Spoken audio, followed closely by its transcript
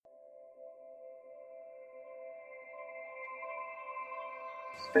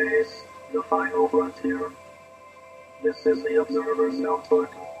Space, the final frontier. This is the Observer's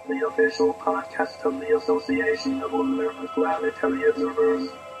Notebook, the official podcast of the Association of Lunar and Planetary Observers.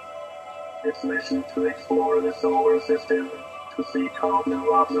 Its mission to explore the solar system, to seek out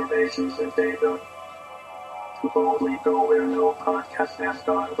new observations and data, to boldly go where no podcast has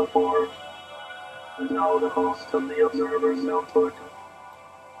gone before. And now the host of the Observer's Notebook,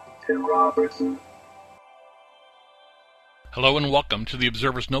 Tim Robertson. Hello and welcome to the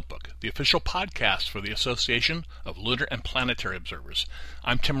Observer's Notebook, the official podcast for the Association of Lunar and Planetary Observers.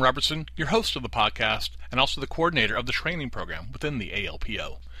 I'm Tim Robertson, your host of the podcast, and also the coordinator of the training program within the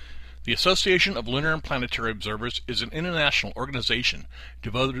ALPO. The Association of Lunar and Planetary Observers is an international organization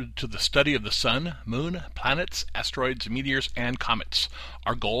devoted to the study of the Sun, Moon, planets, asteroids, meteors, and comets.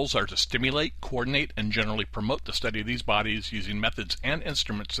 Our goals are to stimulate, coordinate, and generally promote the study of these bodies using methods and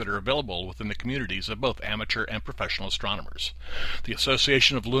instruments that are available within the communities of both amateur and professional astronomers. The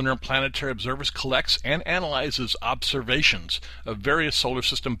Association of Lunar and Planetary Observers collects and analyzes observations of various solar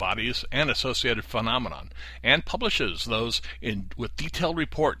system bodies and associated phenomena, and publishes those with detailed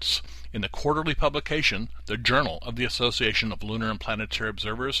reports in the quarterly publication, the Journal of the Association of Lunar and Planetary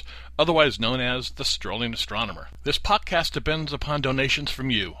Observers, otherwise known as the Strolling Astronomer. This podcast depends upon donations from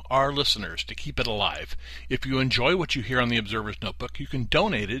you, our listeners, to keep it alive. If you enjoy what you hear on the Observer's Notebook, you can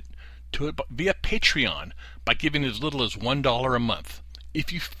donate it to it via Patreon by giving as little as $1 a month.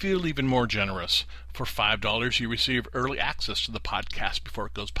 If you feel even more generous, for $5 you receive early access to the podcast before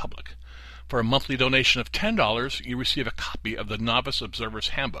it goes public. For a monthly donation of $10, you receive a copy of the Novice Observer's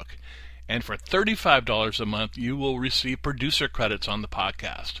Handbook. And for $35 a month, you will receive producer credits on the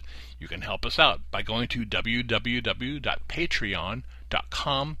podcast. You can help us out by going to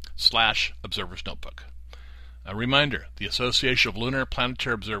www.patreon.com/observersnotebook. A reminder, the Association of Lunar and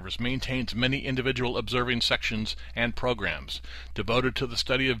Planetary Observers maintains many individual observing sections and programs devoted to the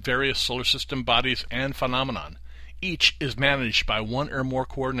study of various solar system bodies and phenomenon. Each is managed by one or more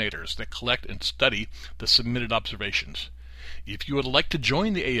coordinators that collect and study the submitted observations. If you would like to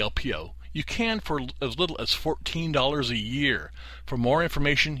join the ALPO, you can for as little as $14 a year. For more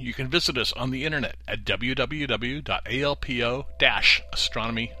information, you can visit us on the internet at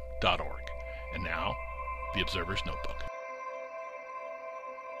www.alpo-astronomy.org. And now, the Observer's Notebook.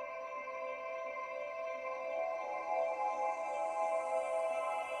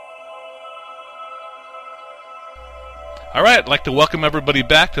 All right, I'd like to welcome everybody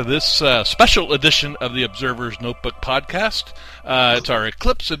back to this special edition of the Observer's Notebook podcast. It's our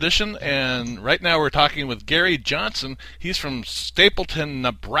Eclipse edition, and right now we're talking with Gary Johnson. He's from Stapleton,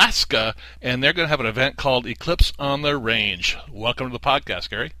 Nebraska, and they're going to have an event called Eclipse on the Range. Welcome to the podcast,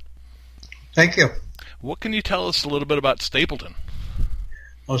 Gary. Thank you. What can you tell us a little bit about Stapleton?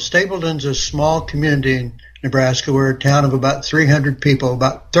 Well, Stapleton's a small community in Nebraska. We're a town of about 300 people,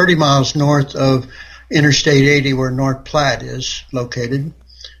 about 30 miles north of Interstate 80, where North Platte is located.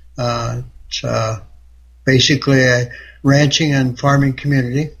 It's basically a ranching and farming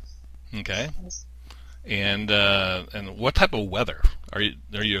community. Okay. And what type of weather are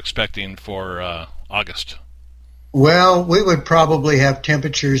you expecting for August? Well, we would probably have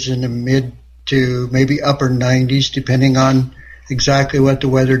temperatures in the mid to maybe upper 90s, depending on exactly what the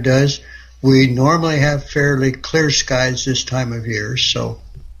weather does. We normally have fairly clear skies this time of year, so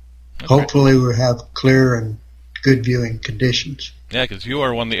okay. Hopefully we'll have clear and good viewing conditions. Yeah, because you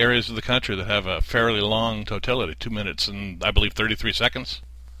are one of the areas of the country that have a fairly long totality, 2 minutes and I believe 33 seconds.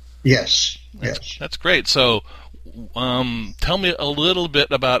 Yes, That's great. So tell me a little bit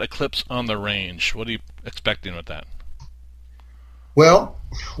about Eclipse on the Range. What are you expecting with that? Well,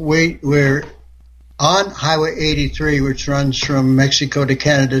 we're on Highway 83, which runs from Mexico to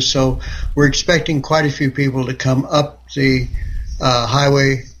Canada, so we're expecting quite a few people to come up the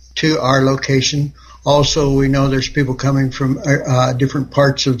highway to our location. Also, we know there's people coming from different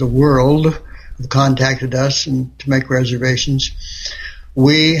parts of the world who've contacted us and to make reservations.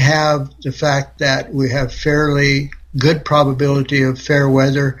 We have the fact that we have fairly good probability of fair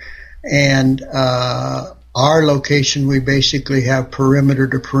weather, and our location, we basically have perimeter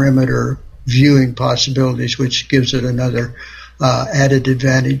to perimeter viewing possibilities, which gives it another added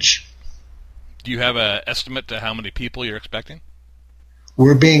advantage. Do you have an estimate to how many people you're expecting?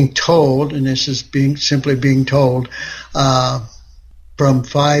 We're being told, and this is simply being told, from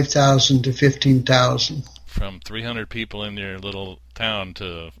 5,000 to 15,000. From 300 people in your little town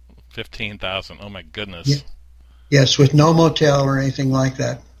to 15,000. Oh my goodness. Yeah. Yes, with no motel or anything like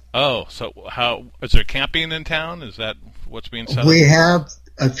that. Oh, so how is there camping in town? Is that what's being set up? We have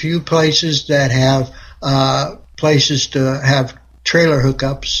a few places that have places to have trailer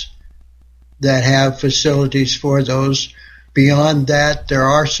hookups that have facilities for those. Beyond that, there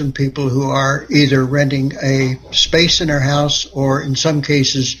are some people who are either renting a space in their house or in some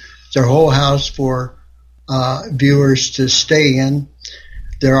cases their whole house for viewers to stay in.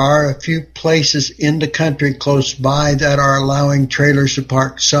 There are a few places in the country close by that are allowing trailers to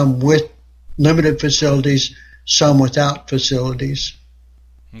park, some with limited facilities, some without facilities.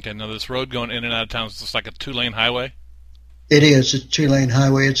 Okay, now this road going in and out of town is just like a 2-lane highway? It is. It's a 2-lane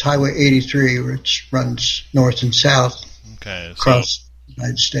highway. It's Highway 83, which runs north and south across the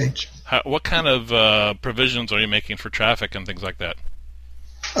United States. What kind of provisions are you making for traffic and things like that?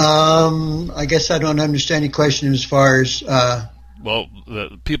 I guess I don't understand your question as far as... well,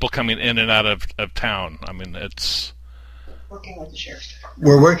 the people coming in and out of town. I mean, it's... Working with the Sheriff's Department.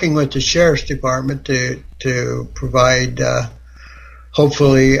 We're working with the Sheriff's Department to provide,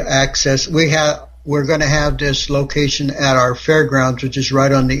 hopefully, access. We're going to have this location at our fairgrounds, which is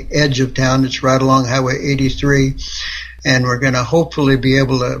right on the edge of town. It's right along Highway 83, and we're going to hopefully be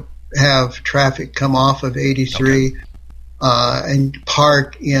able to have traffic come off of 83 and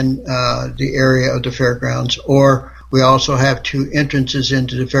park in the area of the fairgrounds. Or we also have 2 entrances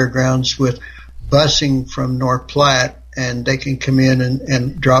into the fairgrounds with busing from North Platte, and they can come in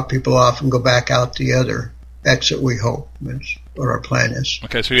and drop people off and go back out the other exit, we hope. That's what our plan is.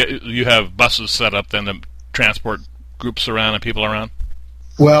 Okay, so you have buses set up then to transport groups around and people around?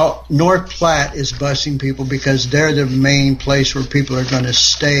 Well, North Platte is busing people because they're the main place where people are going to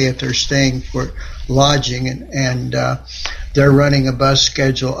stay if they're staying for lodging, and they're running a bus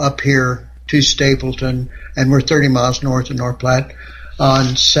schedule up here to Stapleton, and we're 30 miles north of North Platte,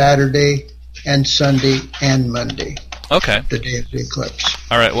 on Saturday and Sunday and Monday. Okay. The day of the eclipse.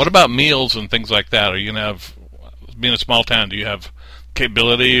 All right. What about meals and things like that? Are you going to have, being a small town, do you have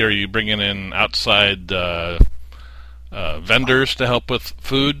capability? Or are you bringing in outside vendors to help with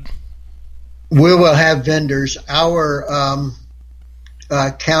food? We will have vendors. Our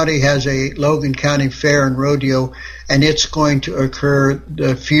county has a Logan County Fair and Rodeo, and it's going to occur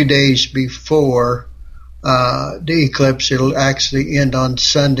a few days before the eclipse. It'll actually end on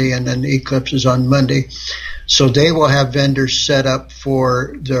Sunday, and then the eclipse is on Monday. So they will have vendors set up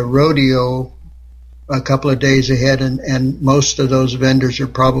for the rodeo a couple of days ahead, and most of those vendors are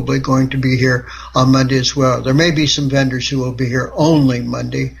probably going to be here on Monday as well. There may be some vendors who will be here only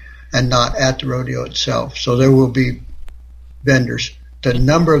Monday and not at the rodeo itself. So there will be vendors. The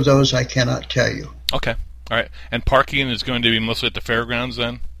number of those I cannot tell you. Okay. All right. And parking is going to be mostly at the fairgrounds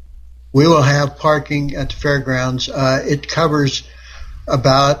then? We will have parking at the fairgrounds. It covers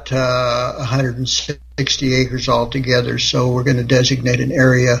about 160 acres altogether, so we're going to designate an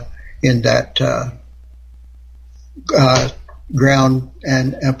area in that ground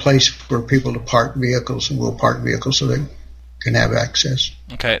and a place for people to park vehicles, and we'll park vehicles so they can have access.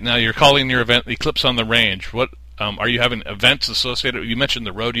 Okay. Now you're calling your event Eclipse on the Range. What are you having events associated? You mentioned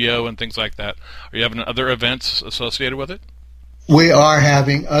the rodeo and things like that. Are you having other events associated with it? We are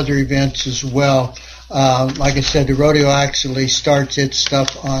having other events as well. Like I said, the rodeo actually starts its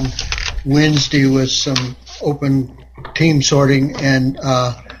stuff on Wednesday with some open team sorting, and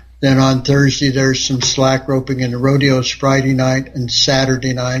then on Thursday there's some slack roping, and the rodeo is Friday night and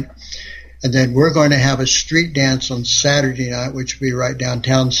Saturday night. And then we're going to have a street dance on Saturday night, which will be right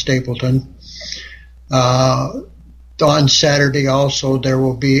downtown Stapleton. On Saturday also there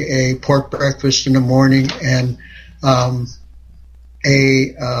will be a pork breakfast in the morning and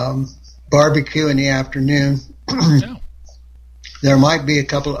a barbecue in the afternoon. There might be a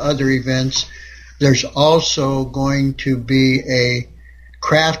couple other events. There's also going to be a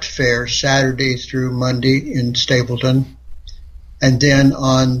craft fair Saturday through Monday in Stapleton. And then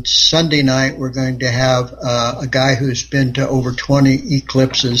on Sunday night, we're going to have a guy who's been to over 20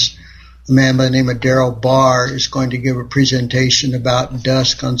 eclipses, a man by the name of Daryl Barr, is going to give a presentation about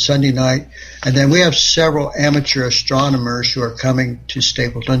dusk on Sunday night. And then we have several amateur astronomers who are coming to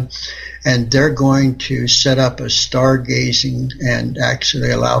Stapleton, and they're going to set up a stargazing and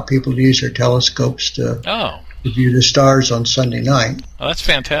actually allow people to use their telescopes to view the stars on Sunday night. Oh, that's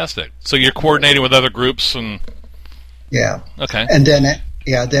fantastic. So you're coordinating with other groups and... Yeah. Okay. And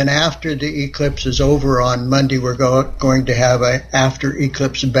then after the eclipse is over on Monday, we're going to have a after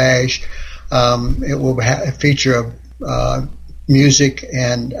eclipse bash. It will feature music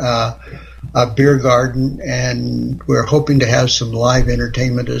and a beer garden, and we're hoping to have some live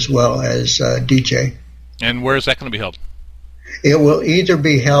entertainment as well as DJ. And where is that going to be held? It will either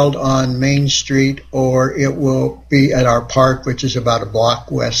be held on Main Street or it will be at our park, which is about a block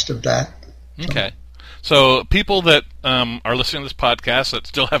west of that. Okay. So people that are listening to this podcast that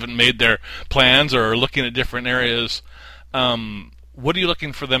still haven't made their plans or are looking at different areas, what are you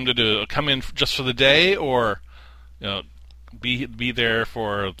looking for them to do? Come in just for the day, or be there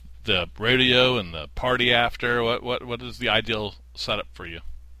for the rodeo and the party after? What is the ideal setup for you?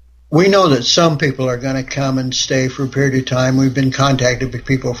 We know that some people are going to come and stay for a period of time. We've been contacted by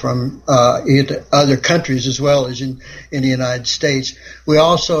people from other countries as well as in the United States. We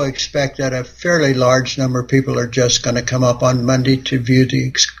also expect that a fairly large number of people are just going to come up on Monday to view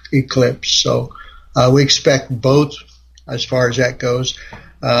the eclipse. So we expect both as far as that goes.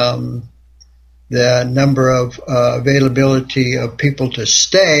 The number of availability of people to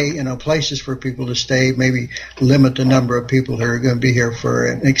stay, places for people to stay, maybe limit the number of people who are going to be here for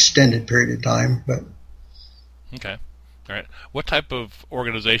an extended period of time. But okay, all right. What type of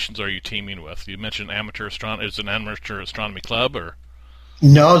organizations are you teaming with? You mentioned amateur astronomy. Is it an amateur astronomy club or?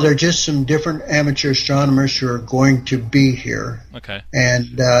 No, they're just some different amateur astronomers who are going to be here. Okay.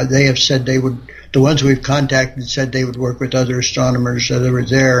 And they have said they would. The ones we've contacted said they would work with other astronomers that were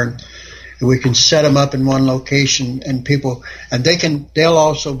there, and we can set them up in one location, and they'll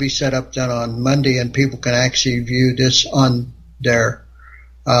also be set up then on Monday, and people can actually view this on their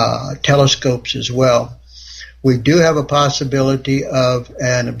telescopes as well. We do have a possibility of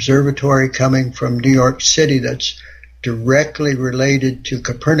an observatory coming from New York City that's directly related to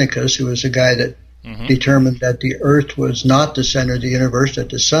Copernicus, who was the guy that determined that the Earth was not the center of the universe,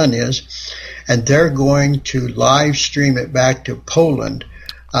 that the sun is, and they're going to live stream it back to Poland.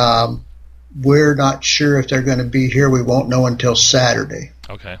 We're not sure if they're going to be here. We won't know until Saturday.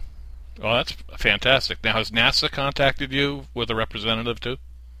 Okay. Well, that's fantastic. Now, has NASA contacted you with a representative too?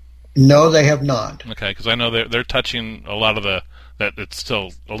 No, they have not. Okay, because I know they're touching a lot of that it's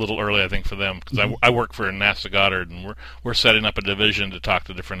still a little early, I think, for them. Because I work for NASA Goddard, and we're setting up a division to talk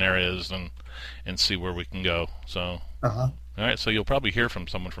to different areas and see where we can go. So, all right. So you'll probably hear from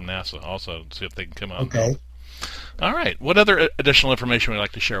someone from NASA also to see if they can come out. Okay. All right. What other additional information would you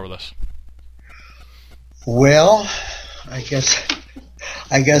like to share with us? Well, I guess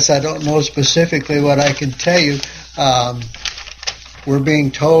I don't know specifically what I can tell you. We're being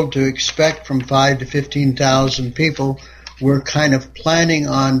told to expect from 5,000 to 15,000 people. We're kind of planning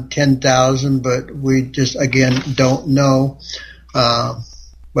on 10,000, but we just, again, don't know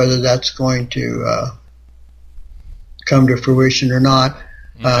whether that's going to come to fruition or not.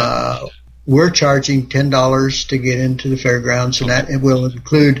 Okay. We're charging $10 to get into the fairgrounds, and that it will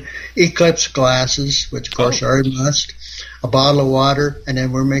include eclipse glasses, which of course are a must, a bottle of water, and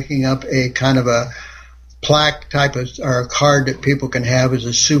then we're making up a kind of a plaque type of or a card that people can have as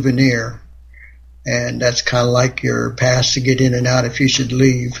a souvenir, and that's kind of like your pass to get in and out if you should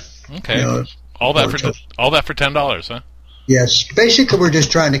leave. Okay, all that for $10, huh? Yes, basically we're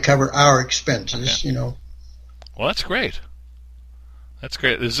just trying to cover our expenses. Okay. Well, that's great. That's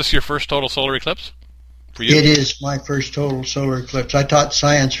great. Is this your first total solar eclipse for you? It is my first total solar eclipse. I taught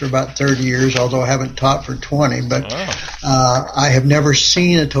science for about 30 years, although I haven't taught for 20. But I have never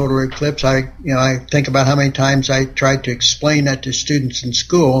seen a total eclipse. I think about how many times I tried to explain that to students in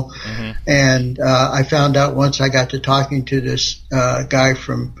school, and I found out once I got to talking to this guy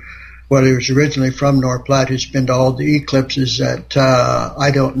from, well, he was originally from North Platte, who's been to all the eclipses, that I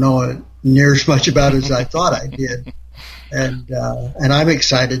don't know near as much about as I thought I did. And I'm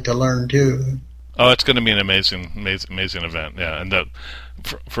excited to learn too. Oh, it's going to be an amazing event. Yeah, and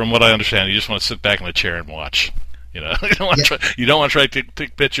from what I understand, you just want to sit back in the chair and watch. You don't want to try to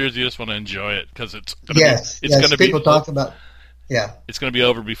take pictures. You just want to enjoy it because it's going to be. People talk about. Yeah, it's going to be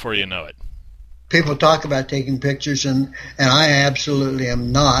over before you know it. People talk about taking pictures, and I absolutely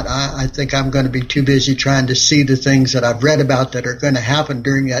am not. I think I'm going to be too busy trying to see the things that I've read about that are going to happen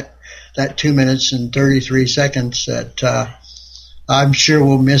during that 2 minutes and 33 seconds that I'm sure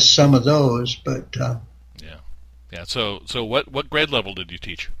we'll miss some of those, but yeah. So what grade level did you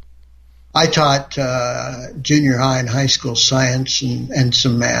teach? I taught junior high and high school science and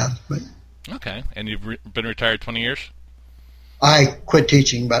some math. But okay, and you've been retired 20 years? I quit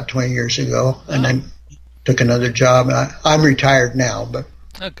teaching about 20 years ago, and then took another job. I'm retired now, but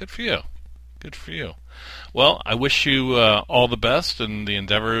good for you. Good for you. Well, I wish you all the best in the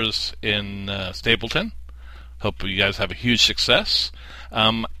endeavors in Stapleton. Hope you guys have a huge success.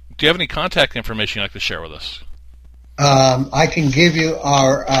 Do you have any contact information you'd like to share with us? I can give you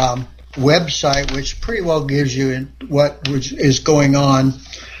our website, which pretty well gives you what is going on.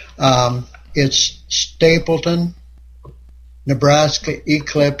 It's Stapleton, Nebraska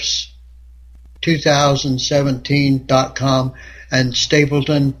Eclipse 2017.com, and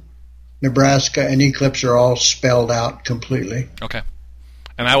Stapleton, Nebraska, and Eclipse are all spelled out completely. Okay.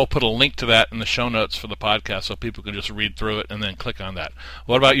 And I will put a link to that in the show notes for the podcast so people can just read through it and then click on that.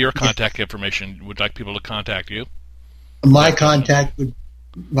 What about your contact information? Would you like people to contact you? My contact would,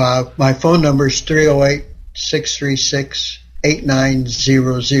 my phone number is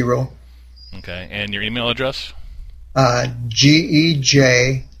 888-636-8900. Okay, and your email address?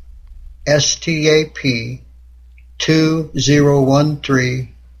 GEJSTAP2013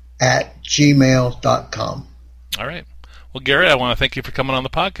 @gmail.com. All right. Well, Gary, I want to thank you for coming on the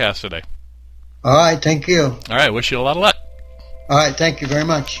podcast today. All right, thank you. All right, wish you a lot of luck. All right, thank you very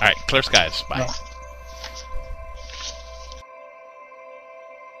much. All right, clear skies. Bye. Bye.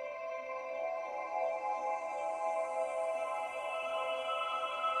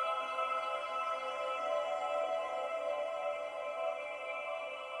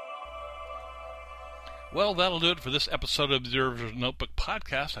 Well, that'll do it for this episode of Observer's Notebook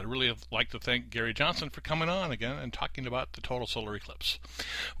Podcast. I'd really like to thank Gary Johnson for coming on again and talking about the total solar eclipse.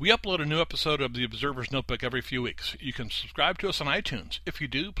 We upload a new episode of the Observer's Notebook every few weeks. You can subscribe to us on iTunes. If you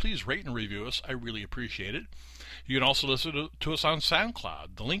do, please rate and review us. I really appreciate it. You can also listen to us on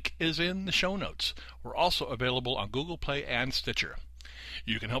SoundCloud. The link is in the show notes. We're also available on Google Play and Stitcher.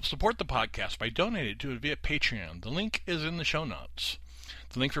 You can help support the podcast by donating to it via Patreon. The link is in the show notes.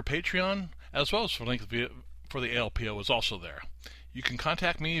 The link for Patreon, as well as the link for the ALPO, is also there. You can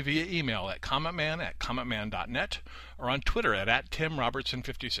contact me via email at commentman@commentman.net or on Twitter at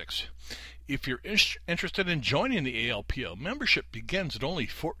TimRobertson56. If you're interested in joining the ALPO, membership begins at only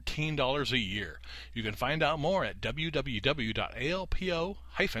 $14 a year. You can find out more at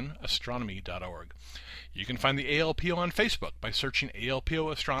www.alpo-astronomy.org. You can find the ALPO on Facebook by searching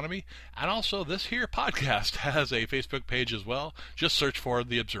ALPO Astronomy, and also this here podcast has a Facebook page as well. Just search for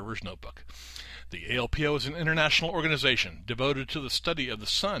The Observer's Notebook. The ALPO is an international organization devoted to the study of the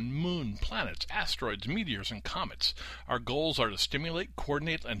sun, moon, planets, asteroids, meteors, and comets. Our goals are to stimulate,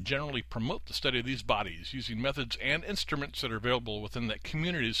 coordinate, and generally promote the study of these bodies using methods and instruments that are available within the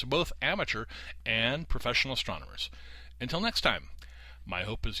communities of both amateur and professional astronomers. Until next time, my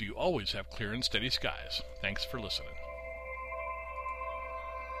hope is you always have clear and steady skies. Thanks for listening.